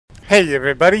Hey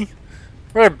everybody,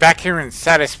 we're back here in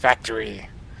Satisfactory.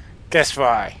 Guess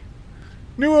why?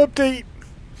 New update!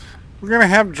 We're gonna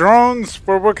have drones,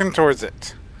 we're working towards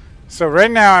it. So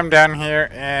right now I'm down here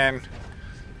in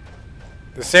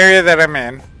this area that I'm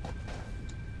in.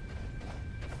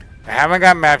 I haven't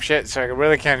got maps yet, so I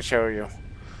really can't show you.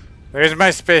 There's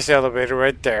my space elevator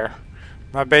right there.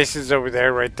 My base is over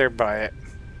there, right there by it.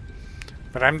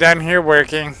 But I'm down here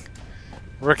working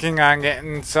on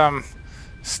getting some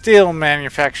steel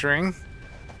manufacturing.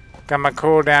 Got my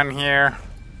coal down here.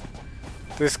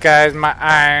 This guy's my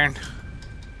iron.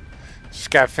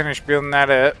 Just got finished building that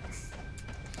up.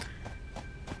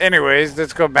 Anyways,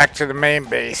 let's go back to the main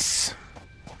base.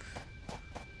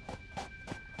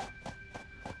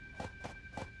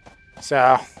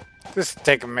 So, this will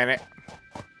take a minute.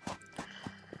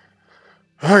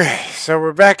 Okay, so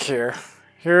we're back here.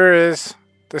 Here is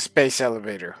the space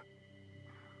elevator.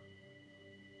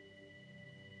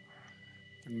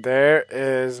 There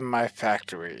is my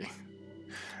factory.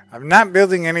 I'm not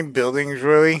building any buildings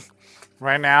really.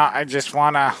 Right now I just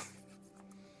wanna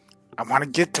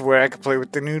get to where I can play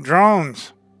with the new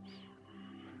drones.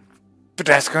 But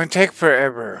that's gonna take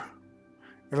forever.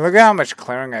 And look at how much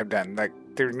clearing I've done. Like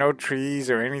there's no trees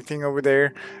or anything over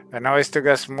there. I know I still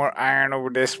got some more iron over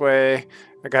this way.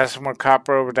 I got some more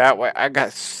copper over that way. I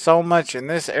got so much in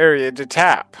this area to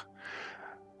tap.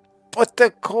 But the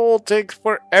coal takes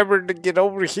forever to get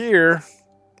over here.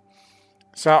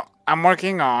 So I'm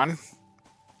working on.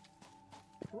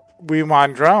 We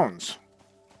want drones.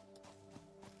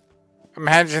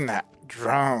 Imagine that.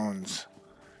 Drones.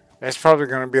 That's probably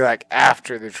going to be like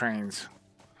after the trains.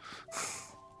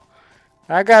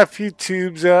 I got a few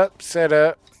tubes set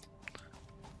up.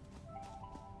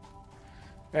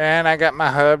 And I got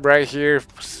my hub right here.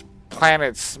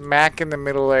 Planted smack in the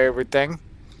middle of everything.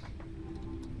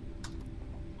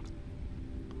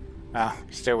 Ah,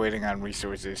 still waiting on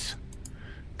resources.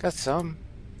 Got some.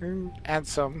 Add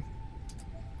some.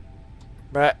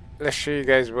 But let's show you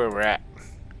guys where we're at.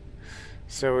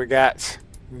 So we got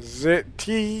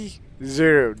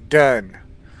T0 done.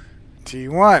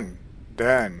 T1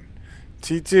 done.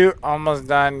 T2 almost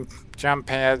done. Jump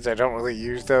pads, I don't really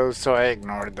use those, so I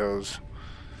ignored those.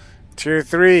 Tier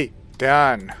 3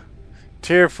 done.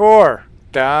 Tier 4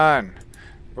 done.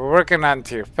 We're working on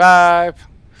Tier 5.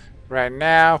 Right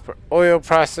now for oil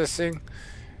processing.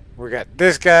 We got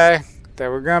this guy that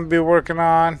we're going to be working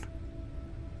on.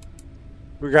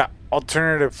 We got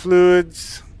alternative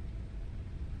fluids.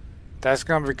 That's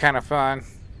going to be kind of fun.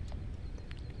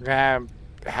 We're going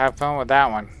to have fun with that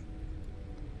one.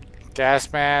 Gas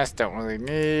mask, don't really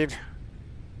need.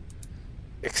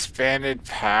 Expanded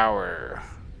power.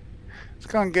 It's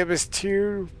going to give us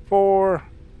tier 4.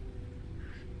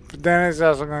 But then it's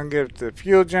also going to give the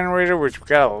fuel generator, which we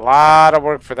got a lot of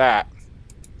work for that.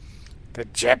 The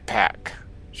jetpack.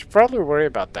 Should probably worry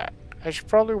about that. I should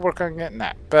probably work on getting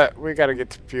that. But we got to get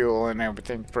the fuel and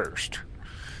everything first.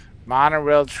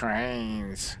 Monorail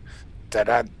trains. Da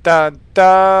da da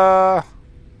da.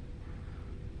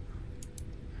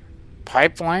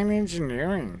 Pipeline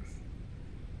engineering.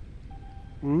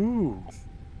 Ooh.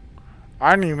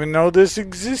 I didn't even know this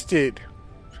existed.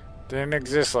 Didn't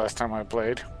exist last time I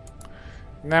played.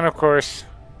 And then, of course,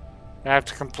 I have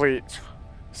to complete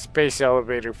Space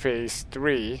Elevator Phase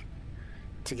 3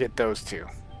 to get those two.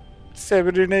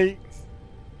 7 and 8.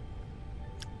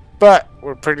 But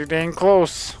we're pretty dang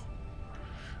close.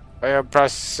 Oil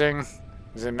processing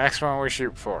is the next one we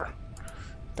shoot for.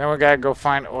 Then we gotta go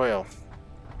find oil.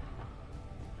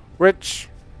 Which,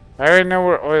 I already know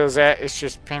where oil's at. It's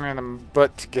just a pain in the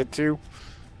butt to get to.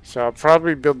 So I'll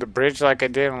probably build the bridge like I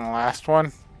did on the last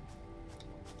one.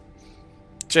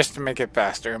 Just to make it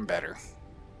faster and better.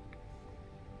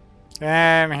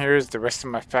 And here's the rest of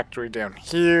my factory down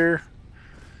here.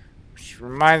 Which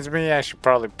reminds me I should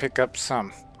probably pick up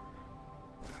some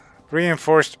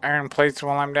reinforced iron plates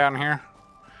while I'm down here.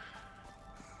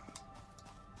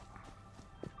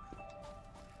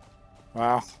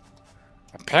 Well,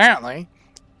 apparently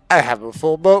I have a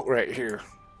full boat right here.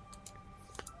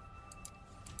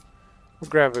 We'll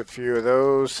grab a few of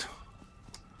those.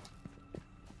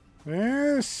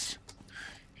 Yes.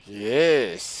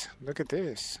 Yes. Look at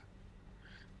this.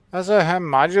 I also have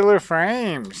modular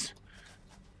frames.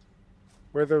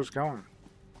 Where are those going?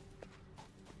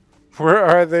 Where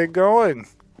are they going?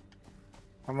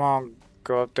 I'm gonna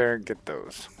go up there and get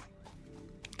those.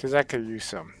 Because I could use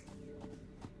some.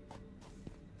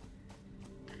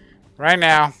 Right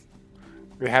now,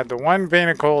 we have the one vein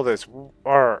of coal that's,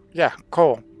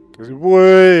 coal. It's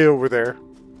way over there.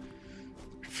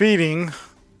 Feeding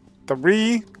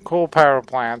 3 coal power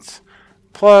plants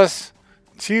plus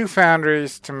 2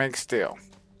 foundries to make steel.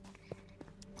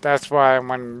 That's why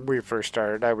when we first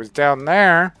started, I was down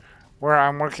there where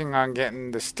I'm working on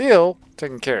getting the steel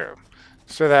taken care of.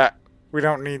 So that we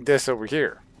don't need this over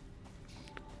here.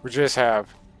 We just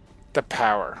have the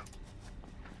power.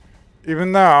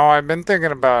 Even though I've been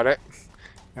thinking about it,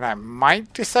 and I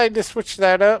might decide to switch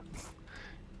that up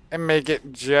and make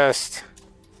it just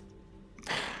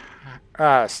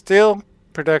steel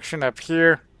production up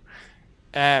here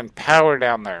and power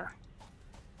down there.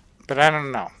 But I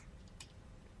don't know.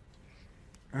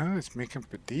 Oh, it's making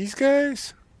for these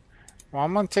guys? Well,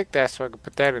 I'm going to take that so I can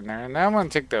put that in there. And then I'm going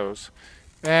to take those.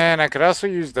 And I could also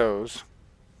use those.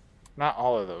 Not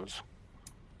all of those.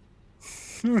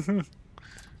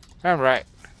 Alright.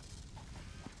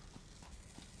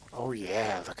 Oh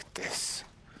yeah, look at this.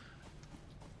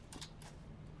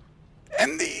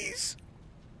 And these.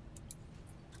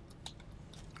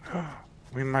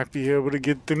 We might be able to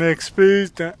get the next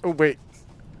phase done. Oh wait.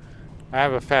 I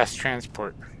have a fast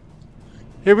transport.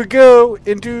 Here we go.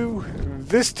 Into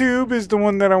this tube is the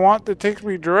one that I want that takes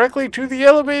me directly to the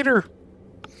elevator.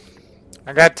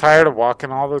 I got tired of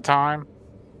walking all the time.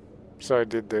 So I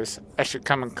did this. I should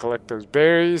come and collect those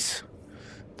berries.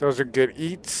 Those are good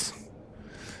eats.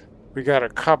 We got a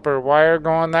copper wire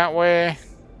going that way.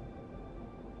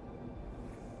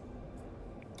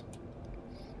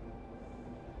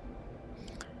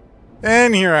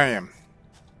 And here I am.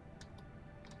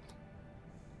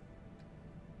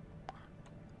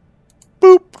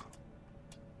 Boop.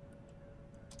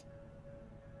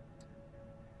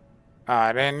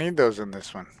 I didn't need those in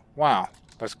this one. Wow.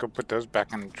 Let's go put those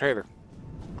back in the trailer.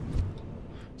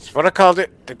 That's what I called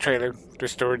it. The trailer. The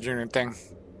storage unit thing.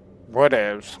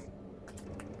 Whatevs.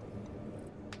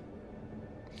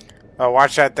 Oh,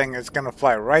 watch that thing. It's going to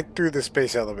fly right through the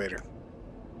space elevator.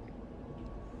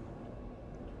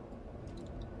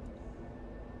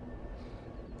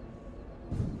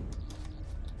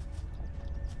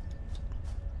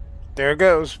 There it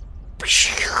goes.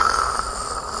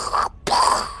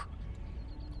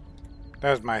 That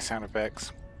was my sound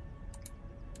effects.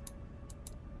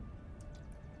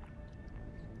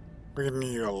 We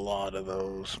need a lot of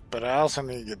those. But I also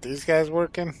need to get these guys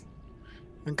working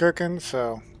and cooking,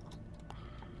 so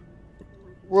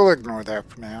we'll ignore that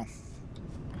for now.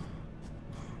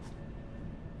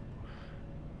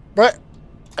 But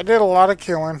I did a lot of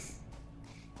killing.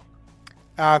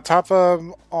 On top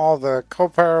of all the coal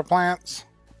power plants,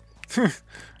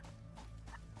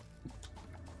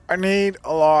 I need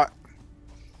a lot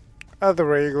of the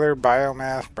regular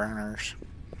biomass burners.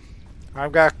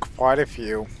 I've got quite a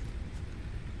few.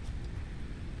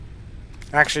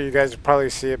 Actually, you guys will probably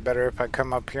see it better if I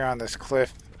come up here on this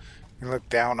cliff and look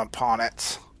down upon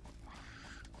it.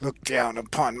 Look down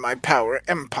upon my power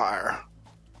empire.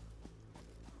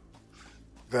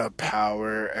 The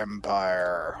power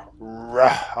empire.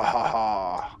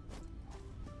 Rah-ha-ha-ha.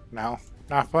 No?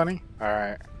 Not funny?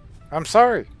 Alright. I'm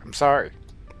sorry. I'm sorry.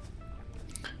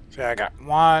 So I got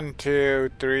 1,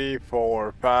 2, 3,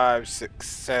 4, 5, 6,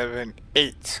 7,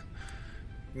 8,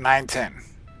 9, 10.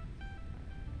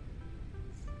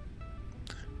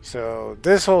 So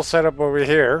this whole setup over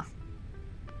here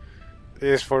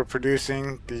is for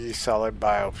producing the solid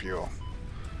biofuel.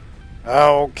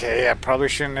 Okay, I probably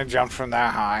shouldn't have jumped from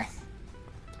that high.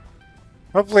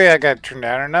 Hopefully I got turned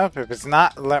out enough. If it's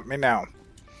not, let me know.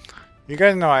 You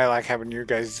guys know I like having your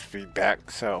guys'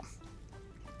 feedback, so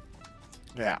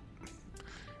yeah.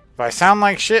 If I sound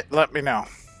like shit, let me know.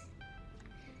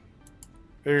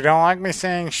 If you don't like me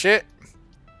saying shit,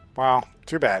 well,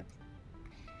 too bad.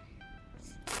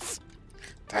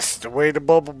 That's the way the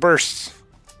bubble bursts.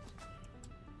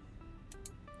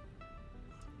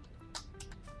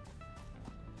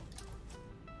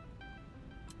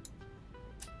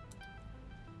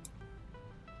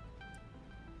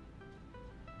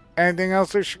 Anything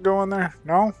else that should go in there?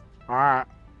 No? Alright.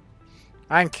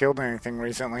 I ain't killed anything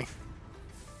recently.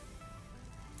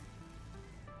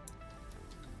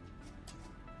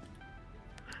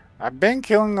 I've been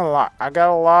killing a lot. I got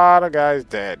a lot of guys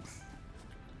dead.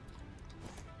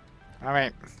 I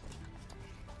mean...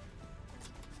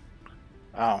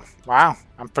 Oh, wow.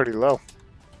 I'm pretty low.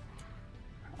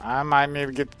 I might need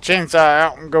to get the chainsaw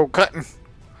out and go cutting.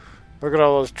 Look at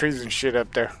all those trees and shit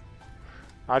up there.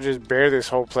 I'll just bear this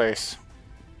whole place.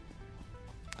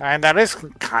 And that is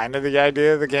kind of the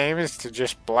idea of the game, is to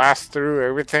just blast through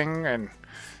everything and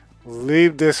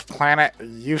leave this planet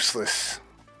useless.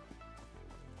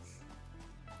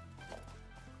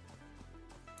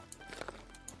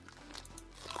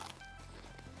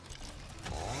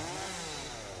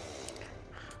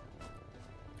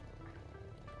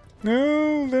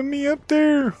 No, let me up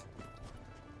there.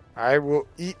 I will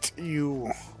eat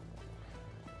you.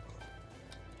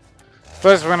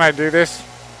 Plus, when I do this...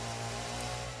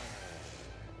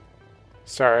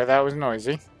 Sorry, that was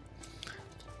noisy.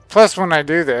 Plus, when I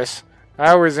do this, I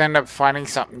always end up finding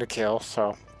something to kill,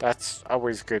 so that's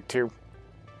always good too.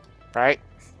 Right?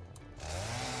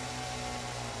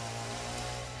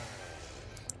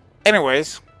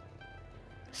 Anyways,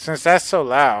 since that's so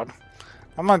loud,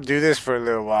 I'm gonna do this for a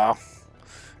little while,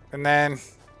 and then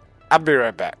I'll be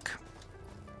right back.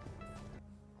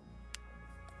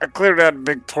 I cleared out a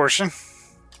big portion.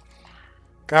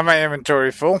 Got my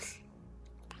inventory full.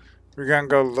 We're gonna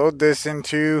go load this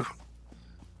into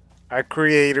our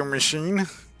creator machine.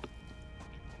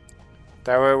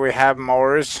 That way we have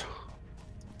more.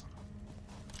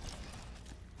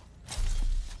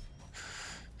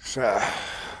 So,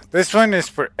 this one is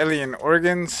for alien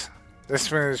organs.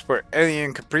 This one is for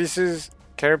alien caprices,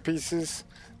 carapaces.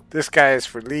 This guy is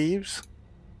for leaves.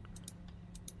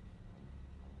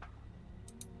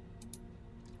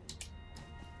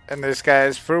 And this guy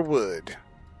is for wood.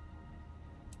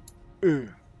 Ooh.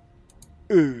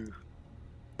 Ooh.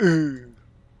 Ooh.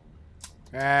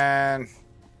 And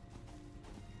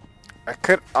I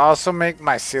could also make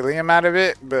mycelium out of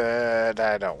it, but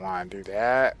I don't want to do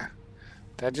that.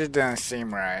 That just doesn't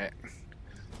seem right.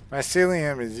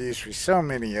 Mycelium is used for so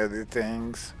many other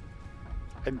things.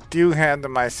 I do have the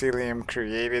mycelium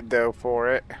created though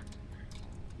for it,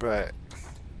 but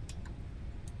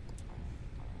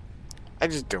I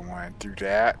just don't want to do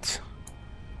that.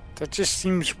 That just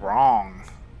seems wrong.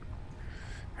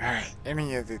 Alright,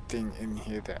 any other thing in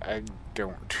here that I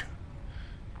don't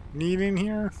need in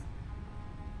here?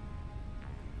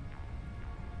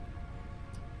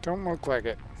 Don't look like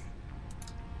it.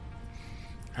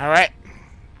 Alright.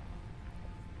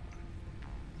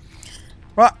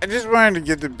 Well, I just wanted to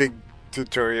get the big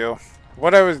tutorial.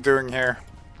 What I was doing here.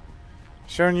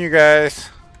 Showing you guys.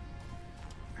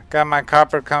 Got my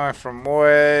copper coming from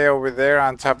way over there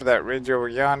on top of that ridge over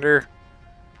yonder.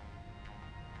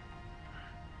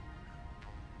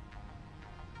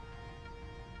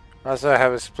 Also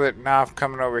have a splitting off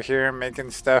coming over here and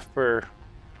making stuff for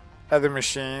other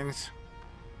machines.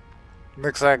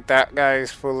 Looks like that guy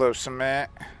is full of cement.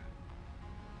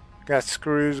 Got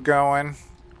screws going,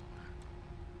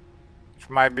 which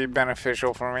might be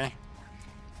beneficial for me.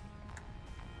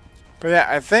 But yeah,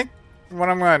 I think what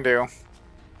I'm going to do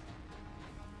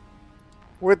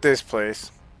with this place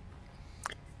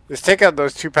is take out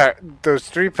those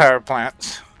three power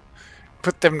plants,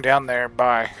 put them down there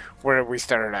by where we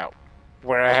started out,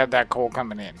 where I had that coal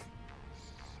coming in,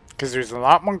 because there's a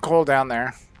lot more coal down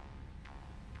there,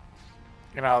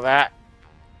 you know that,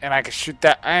 and I could shoot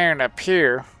that iron up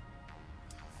here.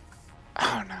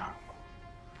 Oh no,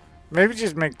 maybe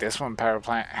just make this one power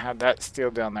plant, have that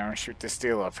steel down there, and shoot the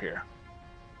steel up here.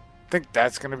 I think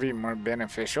that's going to be more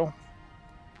beneficial.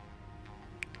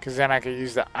 Because then I could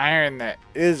use the iron that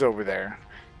is over there,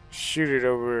 shoot it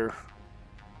over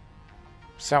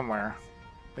somewhere,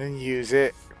 and use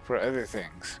it for other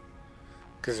things.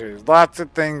 Because there's lots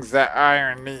of things that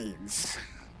iron needs.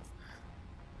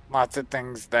 Lots of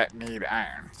things that need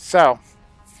iron. So,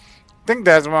 I think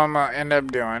that's what I'm going to end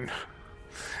up doing.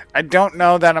 I don't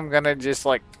know that I'm going to just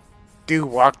like do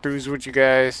walkthroughs with you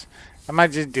guys. I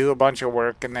might just do a bunch of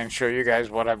work and then show you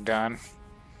guys what I've done.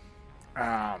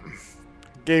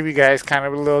 Gave you guys kind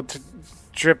of a little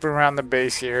trip around the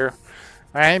base here.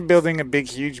 I ain't building a big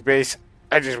huge base.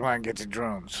 I just want to get the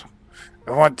drones.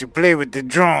 I want to play with the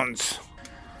drones.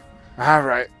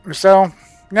 Alright, so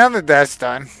now that that's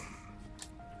done,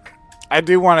 I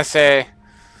do want to say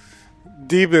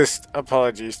deepest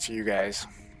apologies to you guys.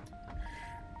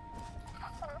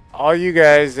 All you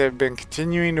guys that have been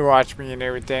continuing to watch me and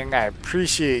everything, I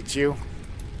appreciate you.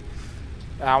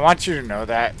 I want you to know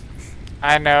that.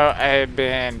 I know I have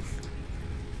been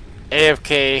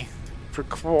AFK for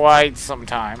quite some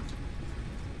time.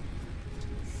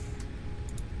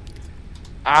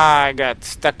 I got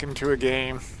stuck into a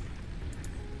game.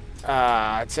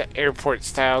 It's an airport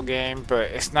style game,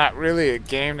 but it's not really a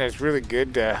game that's really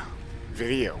good to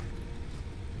video.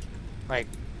 Like,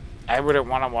 I wouldn't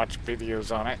want to watch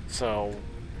videos on it, so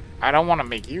I don't want to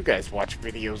make you guys watch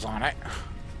videos on it.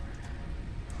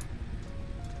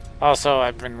 Also,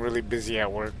 I've been really busy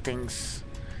at work. Things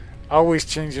always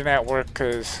changing at work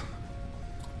because,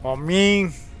 well, me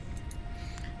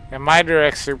and my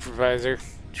direct supervisor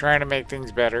trying to make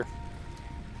things better.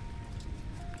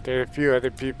 There are a few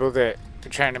other people that are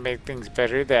trying to make things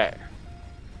better that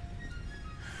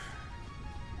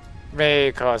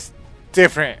may cause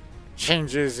different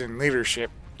changes in leadership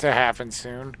to happen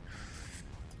soon.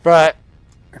 But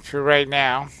for right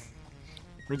now,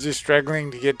 We're just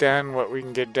struggling to get done what we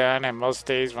can get done, and most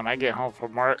days when I get home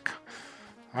from work,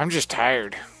 I'm just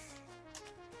tired.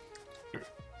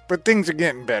 But things are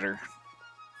getting better.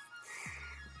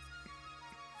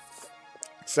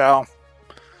 So,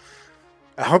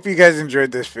 I hope you guys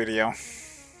enjoyed this video.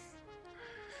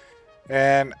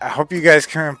 And I hope you guys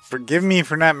can forgive me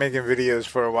for not making videos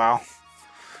for a while.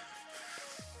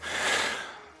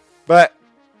 But,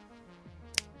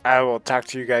 I will talk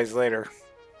to you guys later.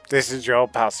 This is your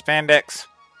old pal Spandex,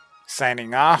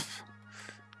 signing off.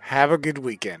 Have a good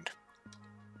weekend.